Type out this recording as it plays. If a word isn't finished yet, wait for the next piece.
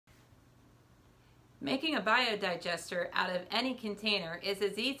Making a biodigester out of any container is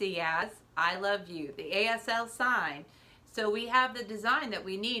as easy as I love you, the ASL sign. So we have the design that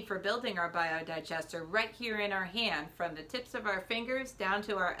we need for building our biodigester right here in our hand, from the tips of our fingers down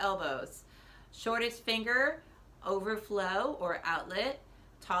to our elbows. Shortest finger, overflow or outlet.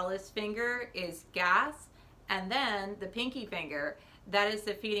 Tallest finger is gas. And then the pinky finger, that is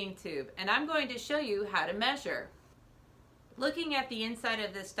the feeding tube. And I'm going to show you how to measure. Looking at the inside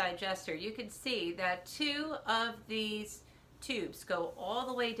of this digester, you can see that two of these tubes go all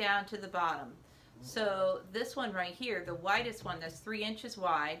the way down to the bottom. So this one right here, the widest one that's 3 inches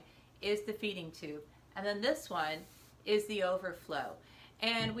wide, is the feeding tube. And then this one is the overflow.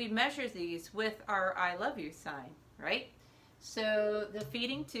 And we measure these with our I love you sign, right? So the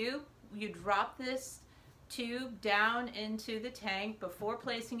feeding tube, you drop this tube down into the tank before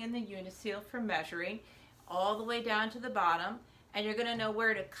placing in the uniseal for measuring, all the way down to the bottom, and you're going to know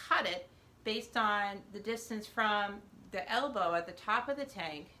where to cut it based on the distance from the elbow at the top of the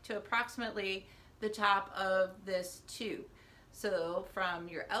tank to approximately the top of this tube. So from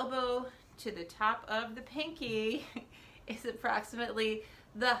your elbow to the top of the pinky is approximately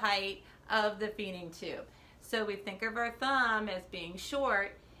the height of the feeding tube. So we think of our thumb as being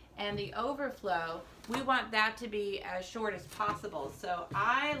short, and the overflow, we want that to be as short as possible. So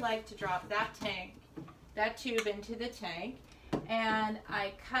I like to drop that tube into the tank, and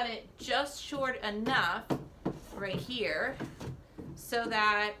I cut it just short enough right here so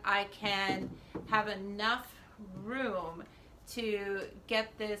that I can have enough room to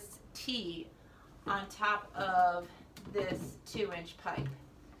get this T on top of this 2-inch pipe.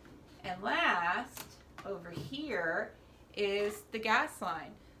 And last, over here, is the gas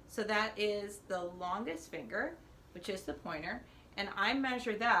line. So that is the longest finger, which is the pointer, and I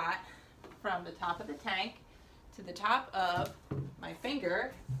measure that from the top of the tank to the top of my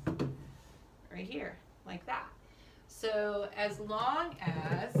finger right here, like that. So as long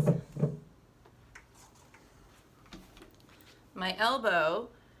as my elbow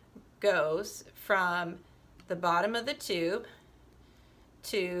goes from the bottom of the tube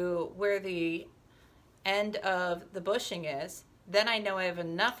to where the end of the bushing is, then I know I have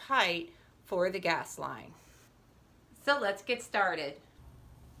enough height for the gas line. So let's get started.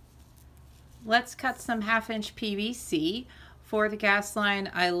 Let's cut some 1/2-inch PVC. For the gas line,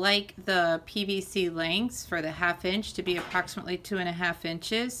 I like the PVC lengths for the 1/2 inch to be approximately 2.5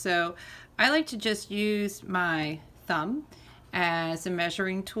 inches. So I like to just use my thumb as a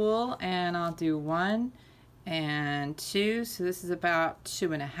measuring tool, and I'll do 1 and 2. So this is about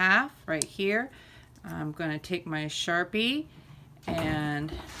 2.5 right here. I'm going to take my Sharpie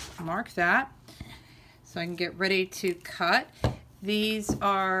and mark that so I can get ready to cut. These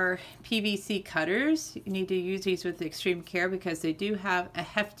are PVC cutters. You need to use these with extreme care because they do have a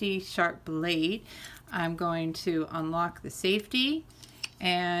hefty, sharp blade. I'm going to unlock the safety,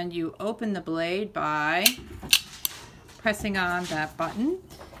 and you open the blade by pressing on that button,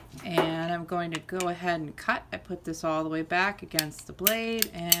 and I'm going to go ahead and cut. I put this all the way back against the blade,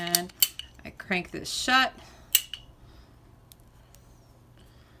 and I crank this shut.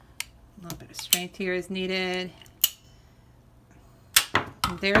 A little bit of strength here is needed.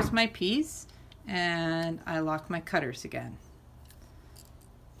 And there's my piece, and I lock my cutters again.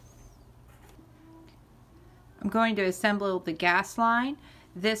 I'm going to assemble the gas line.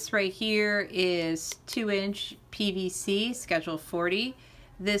 This right here is 2-inch PVC, schedule 40.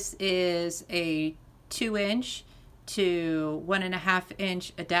 This is a 2-inch to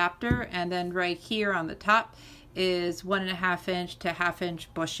 1.5-inch adapter, and then right here on the top is 1.5-inch to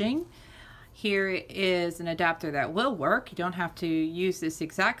 1/2-inch bushing. Here is an adapter that will work. You don't have to use this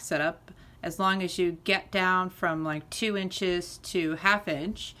exact setup as long as you get down from like 2 inches to 1/2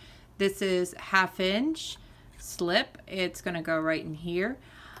 inch. This is 1/2 inch slip. It's going to go right in here.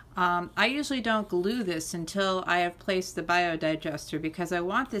 I usually don't glue this until I have placed the biodigester because I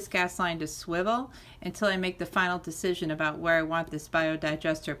want this gas line to swivel until I make the final decision about where I want this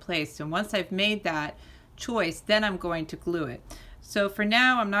biodigester placed. And once I've made that choice, then I'm going to glue it. So for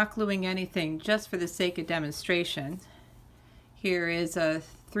now, I'm not gluing anything, just for the sake of demonstration. Here is a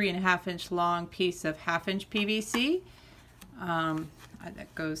 3.5-inch long piece of 1/2-inch PVC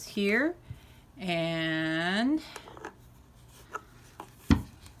that goes here, and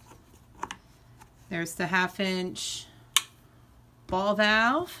there's the 1/2-inch ball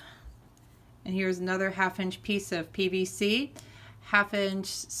valve, and here's another 1/2-inch piece of PVC, 1/2-inch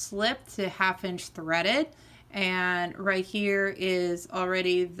slip to 1/2-inch threaded. And right here is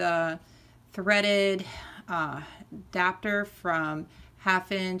already the threaded adapter from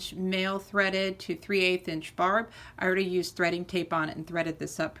 1/2-inch male threaded to 3/8 inch barb. I already used threading tape on it and threaded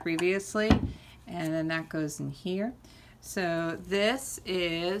this up previously. and then that goes in here. So this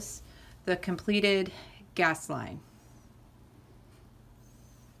is the completed gas line.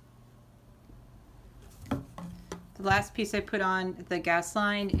 The last piece I put on the gas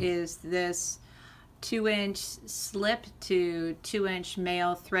line is this 2-inch slip to 2-inch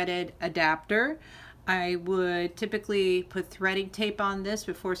male threaded adapter. I would typically put threading tape on this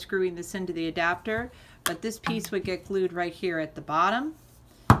before screwing this into the adapter, but this piece would get glued right here at the bottom.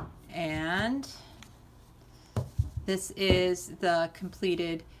 And this is the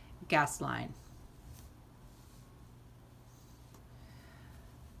completed gas line.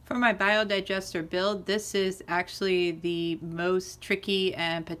 For my biodigester build, this is actually the most tricky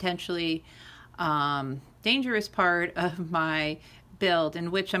and potentially dangerous part of my build,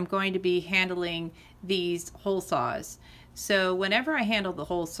 in which I'm going to be handling these hole saws. So whenever I handle the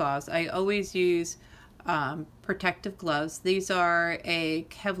hole saws, I always use protective gloves. These are a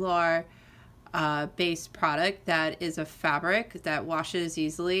Kevlar based product that is a fabric that washes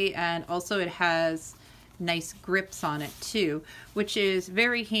easily, and also it has nice grips on it too, which is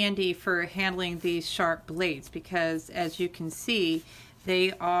very handy for handling these sharp blades, because as you can see,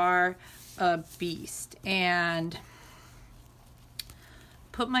 they are a beast. And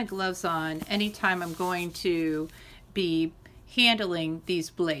put my gloves on anytime I'm going to be handling these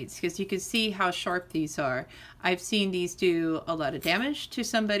blades, because you can see how sharp these are. I've seen these do a lot of damage to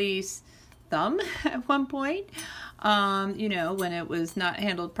somebody's thumb at one point, you know, when it was not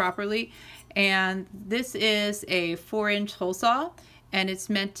handled properly. And this is a 4-inch hole saw, and it's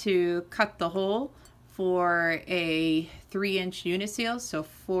meant to cut the hole for a 3-inch uniseal. So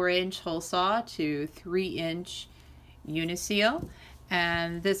 4-inch hole saw to 3-inch uniseal.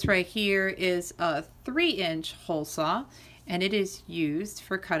 And this right here is a 3-inch hole saw, and it is used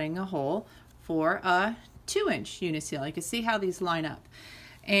for cutting a hole for a 2-inch uniseal. You can see how these line up.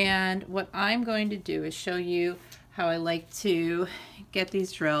 And what I'm going to do is show you how I like to get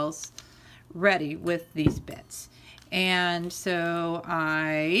these drills ready with these bits. And so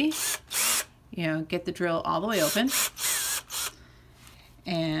I, get the drill all the way open,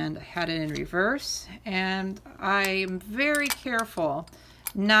 and I had it in reverse, and I am very careful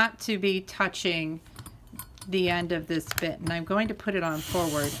not to be touching the end of this bit, and I'm going to put it on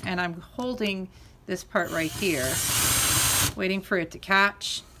forward, and I'm holding this part right here, waiting for it to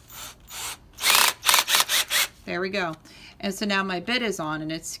catch. There we go. And so now my bit is on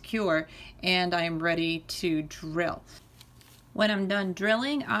and it's secure, and I am ready to drill. When I'm done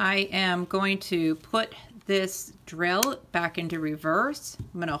drilling, I am going to put this drill back into reverse.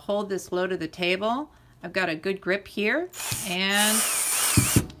 I'm going to hold this low to the table. I've got a good grip here, and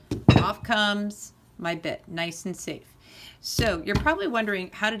off comes my bit, nice and safe. So you're probably wondering,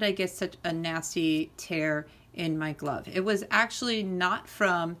 how did I get such a nasty tear in my glove? It was actually not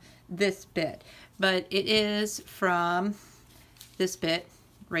from this bit, but it is from this bit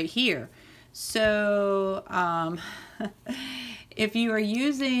right here. So if you are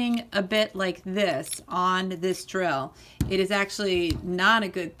using a bit like this on this drill, it is actually not a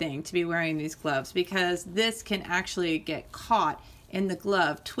good thing to be wearing these gloves, because this can actually get caught in the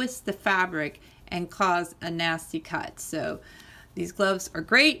glove, twist the fabric, and cause a nasty cut. So these gloves are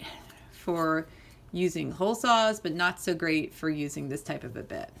great for using hole saws, but not so great for using this type of a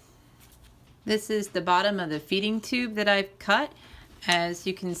bit. This is the bottom of the feeding tube that I've cut. As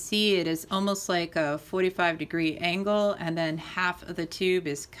you can see, it is almost like a 45-degree angle, and then half of the tube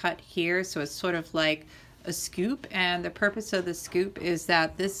is cut here, so it's sort of like a scoop. And the purpose of the scoop is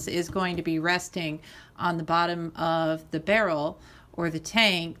that this is going to be resting on the bottom of the barrel or the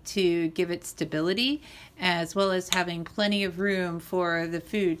tank to give it stability, as well as having plenty of room for the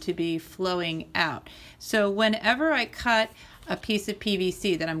food to be flowing out. So whenever I cut a piece of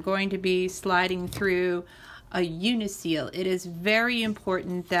PVC that I'm going to be sliding through a uniseal, it is very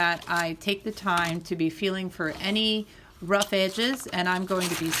important that I take the time to be feeling for any rough edges, and I'm going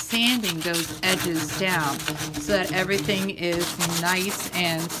to be sanding those edges down so that everything is nice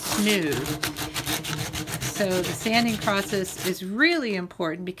and smooth. So the sanding process is really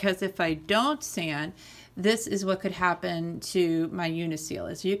important, because if I don't sand, this is what could happen to my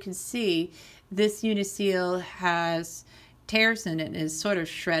uniseal. As you can see, this uniseal has tears in it and is sort of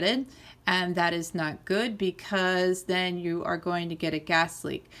shredded, and that is not good, because then you are going to get a gas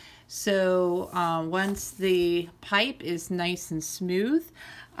leak. So once the pipe is nice and smooth,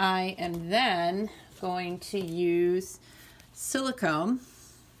 I am then going to use silicone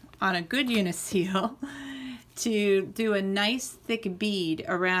on a good uniseal to do a nice thick bead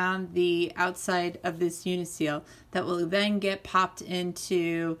around the outside of this uniseal that will then get popped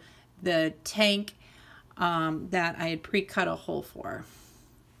into the tank that I had pre-cut a hole for.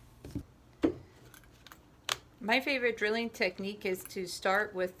 My favorite drilling technique is to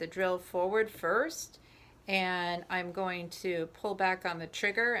start with the drill forward first, and I'm going to pull back on the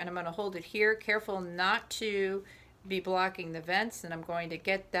trigger and I'm going to hold it here, careful not to be blocking the vents, and I'm going to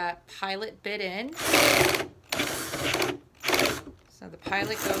get that pilot bit in. So the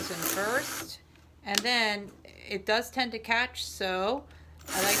pilot goes in first, and then it does tend to catch, so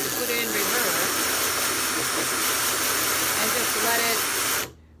I like to put it in reverse and just let it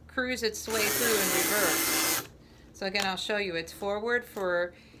cruise its way through in reverse. So again, I'll show you. It's forward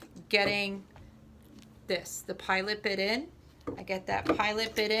for getting this, the pilot bit in. I get that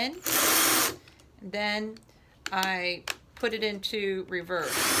pilot bit in, and then I put it into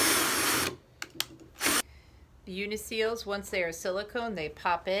reverse. The uniseals, once they are silicone, they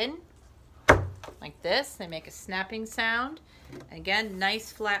pop in like this. They make a snapping sound. Again,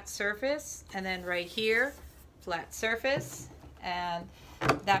 nice flat surface, and then right here, flat surface, and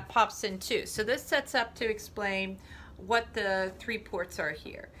that pops in too. So this sets up to explain what the 3 ports are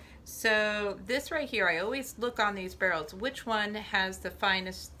here. So this right here, I always look on these barrels, which one has the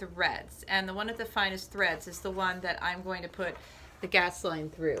finest threads, and the one with the finest threads is the one that I'm going to put the gas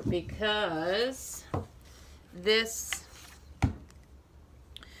line through, because this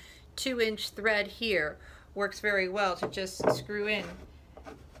 2-inch thread here works very well to just screw in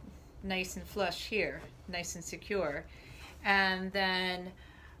nice and flush here, nice and secure. And then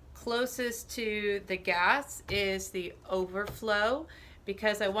closest to the gas is the overflow,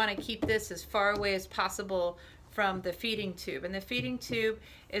 because I want to keep this as far away as possible from the feeding tube. And the feeding tube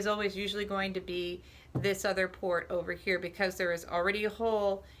is always usually going to be this other port over here, because there is already a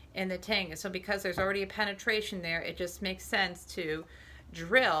hole in the tank. And so because there's already a penetration there, it just makes sense to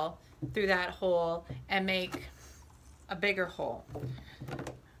drill through that hole and make a bigger hole.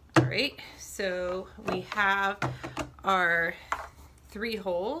 All right, so we have our 3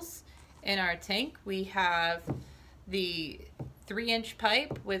 holes in our tank. We have the 3-inch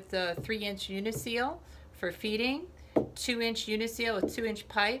pipe with the 3-inch uniseal for feeding, 2-inch uniseal with 2-inch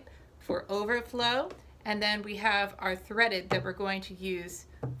pipe for overflow, and then we have our threaded that we're going to use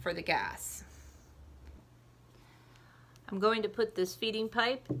for the gas. I'm going to put this feeding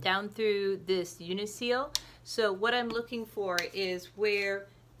pipe down through this uniseal. So what I'm looking for is where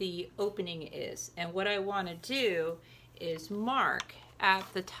the opening is, and what I want to do is mark at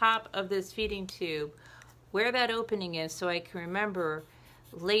the top of this feeding tube where that opening is, so I can remember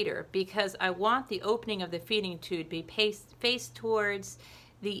later, because I want the opening of the feeding tube to be faced towards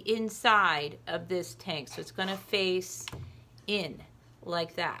the inside of this tank. So it's going to face in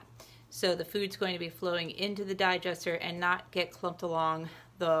like that. So the food's going to be flowing into the digester and not get clumped along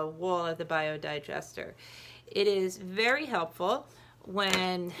the wall of the biodigester. It is very helpful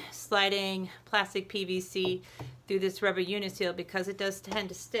when sliding plastic PVC through this rubber uniseal, because it does tend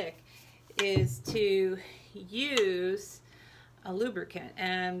to stick, is to use a lubricant,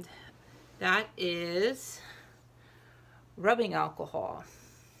 and that is rubbing alcohol.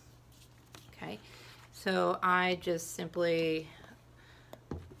 Okay, so I just simply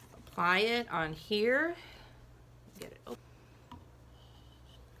apply it on here. Get it open.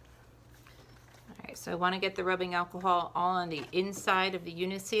 Alright, so I want to get the rubbing alcohol all on the inside of the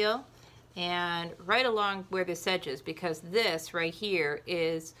uniseal and right along where this edge is, because this right here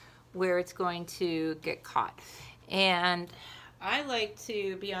is where it's going to get caught. And I like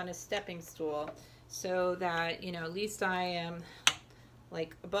to be on a stepping stool so that, you know, at least I am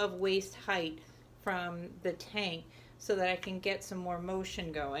like above waist height from the tank, so that I can get some more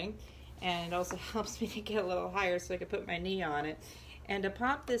motion going. And it also helps me to get a little higher so I can put my knee on it. And to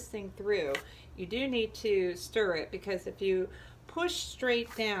pop this thing through, you do need to stir it, because if you push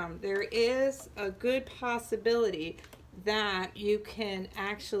straight down, there is a good possibility that you can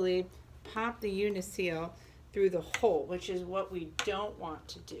actually pop the uniseal through the hole, which is what we don't want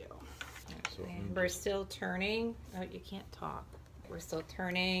to do. And we're still turning. Oh, you can't talk. We're still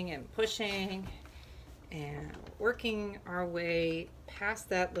turning and pushing and working our way past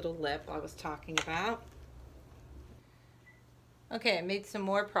that little lip I was talking about. Okay, I made some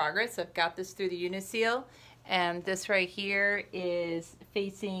more progress. I've got this through the uniseal, and this right here is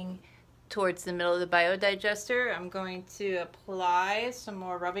facing towards the middle of the biodigester. I'm going to apply some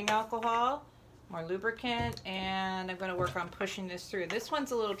more rubbing alcohol, more lubricant, and I'm going to work on pushing this through. This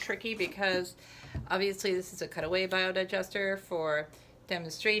one's a little tricky because obviously this is a cutaway biodigester for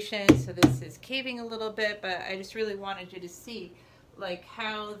demonstration, so this is caving a little bit, but I just really wanted you to see like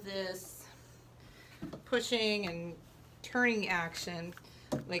how this pushing and turning action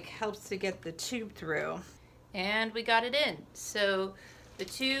like helps to get the tube through. And we got it in. So the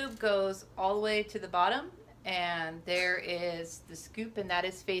tube goes all the way to the bottom, and there is the scoop, and that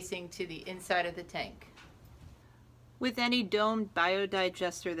is facing to the inside of the tank. With any domed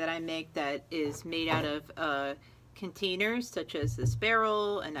biodigester that I make that is made out of containers such as this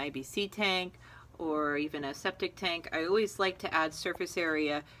barrel, an IBC tank, or even a septic tank, I always like to add surface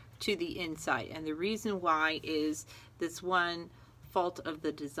area to the inside. And the reason why is this one fault of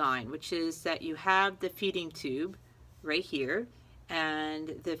the design, which is that you have the feeding tube right here,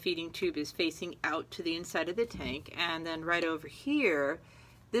 and the feeding tube is facing out to the inside of the tank, and then right over here,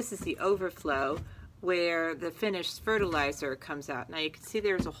 this is the overflow where the finished fertilizer comes out. Now you can see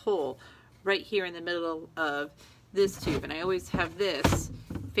there's a hole right here in the middle of this tube, and I always have this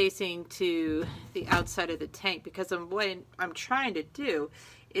facing to the outside of the tank because what I'm trying to do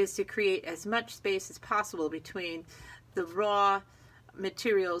is to create as much space as possible between the raw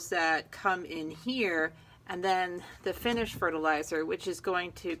materials that come in here and then the finished fertilizer, which is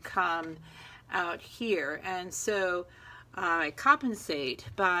going to come out here. And so I compensate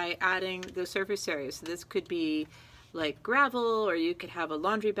by adding the surface area. So this could be like gravel, or you could have a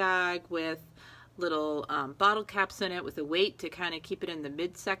laundry bag with little bottle caps in it with a weight to kind of keep it in the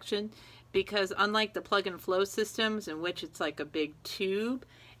midsection, because unlike the plug and flow systems in which it's like a big tube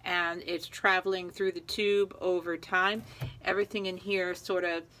and it's traveling through the tube over time, everything in here sort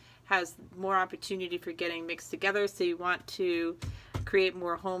of has more opportunity for getting mixed together. So you want to create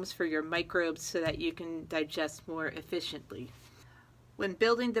more homes for your microbes so that you can digest more efficiently. When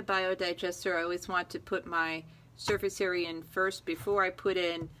building the biodigester, I always want to put my surface area in first before I put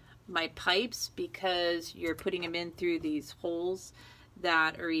in my pipes, because you're putting them in through these holes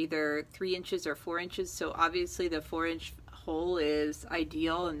that are either 3 inches or 4 inches. So obviously the 4-inch hole is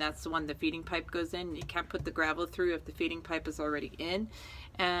ideal, and that's the one the feeding pipe goes in. You can't put the gravel through if the feeding pipe is already in.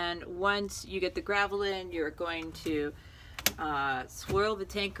 And once you get the gravel in, you're going to swirl the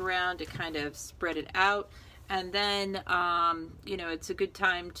tank around to kind of spread it out. And then, you know, it's a good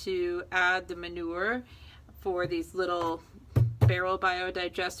time to add the manure for these little barrel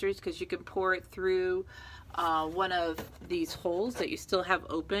biodigesters, because you can pour it through one of these holes that you still have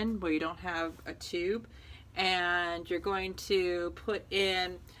open where you don't have a tube. And you're going to put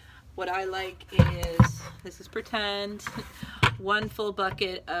in, what I like is, this is pretend, 1 full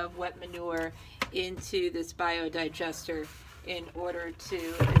bucket of wet manure into this biodigester in order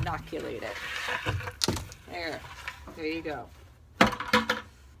to inoculate it. There you go.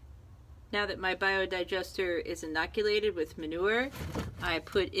 Now that my biodigester is inoculated with manure, I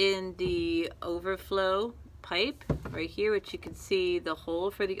put in the overflow pipe right here, which you can see the hole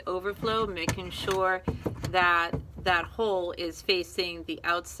for the overflow, making sure that that hole is facing the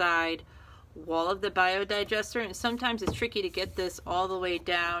outside wall of the biodigester. And sometimes it's tricky to get this all the way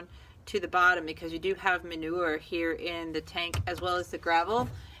down to the bottom because you do have manure here in the tank as well as the gravel,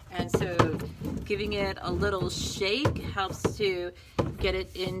 and so giving it a little shake helps to get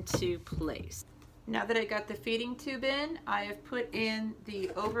it into place. Now that I got the feeding tube in, I have put in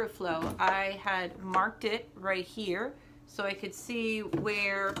the overflow. I had marked it right here so I could see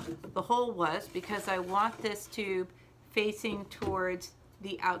where the hole was, because I want this tube facing towards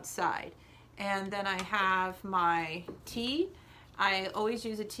the outside. And then I have my T. I always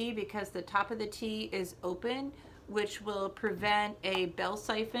use a T because the top of the T is open, which will prevent a bell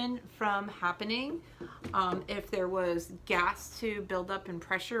siphon from happening if there was gas to build up in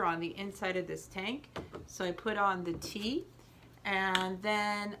pressure on the inside of this tank. So I put on the T, and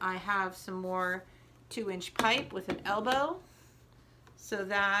then I have some more 2-inch pipe with an elbow, so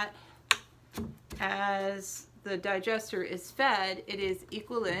that as the digester is fed, it is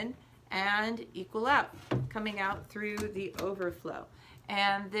equal in and equal out, coming out through the overflow.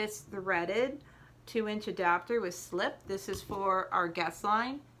 And this threaded 2-inch adapter with slip. This is for our gas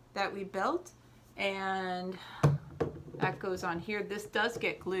line that we built, and that goes on here. This does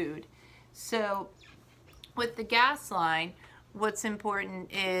get glued. So with the gas line, what's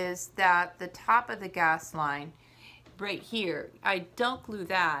important is that the top of the gas line right here, I don't glue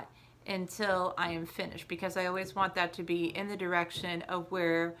that until I am finished, because I always want that to be in the direction of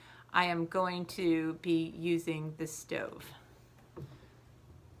where I am going to be using the stove.